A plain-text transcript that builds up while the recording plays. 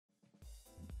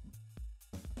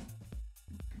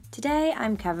Today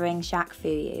I'm covering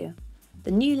Shackfuyu,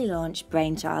 the newly launched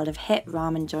brainchild of hit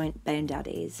ramen joint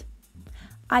BoneDaddies.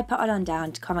 I potted on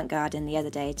down to Covent Garden the other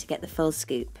day to get the full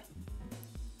scoop.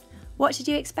 What did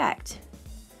you expect?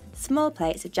 Small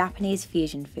plates of Japanese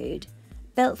fusion food,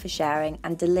 built for sharing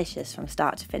and delicious from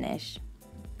start to finish.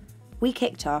 We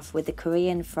kicked off with the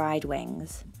Korean fried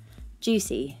wings.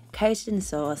 Juicy, coated in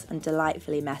sauce and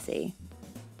delightfully messy.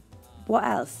 What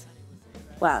else?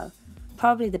 Well,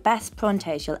 probably the best prawn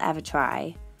toast you'll ever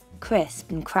try,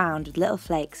 crisp and crowned with little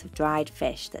flakes of dried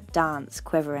fish that dance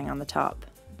quivering on the top.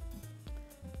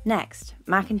 Next,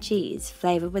 mac and cheese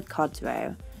flavoured with cod's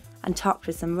roe and topped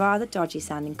with some rather dodgy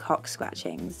sounding cock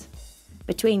scratchings.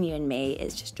 Between you and me,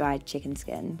 it's just dried chicken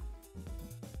skin.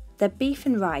 The beef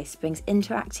and rice brings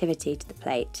interactivity to the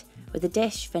plate, with the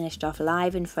dish finished off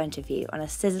live in front of you on a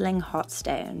sizzling hot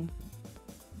stone.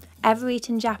 Ever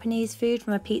eaten Japanese food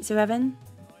from a pizza oven?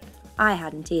 I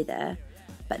hadn't either,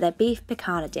 but their beef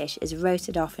picanha dish is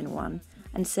roasted off in one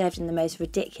and served in the most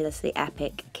ridiculously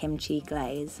epic kimchi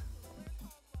glaze.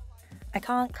 I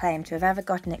can't claim to have ever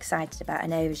gotten excited about an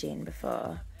aubergine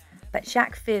before, but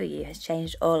Shackfuyu has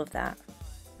changed all of that.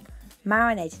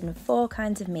 Marinated in 4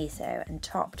 kinds of miso and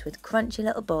topped with crunchy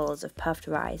little balls of puffed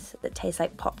rice that taste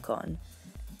like popcorn,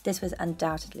 this was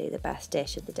undoubtedly the best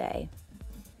dish of the day.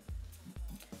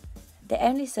 They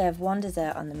only serve one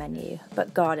dessert on the menu,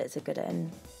 but God, it's a good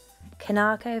one.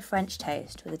 Kanako French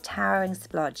toast with a towering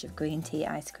splodge of green tea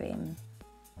ice cream.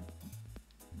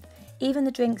 Even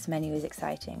the drinks menu is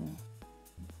exciting.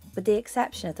 With the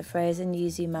exception of the frozen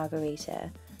yuzu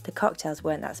margarita, the cocktails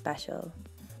weren't that special.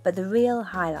 But the real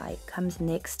highlight comes in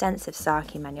the extensive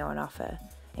sake menu on offer,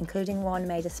 including one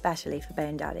made especially for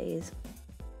BoneDaddies.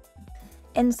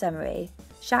 In summary,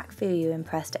 Shackfuyu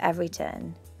impressed at every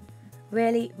turn.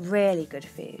 Really, really good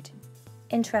food.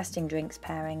 Interesting drinks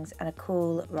pairings and a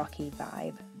cool, rocky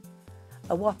vibe.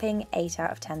 A whopping 8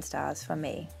 out of 10 stars from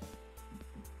me.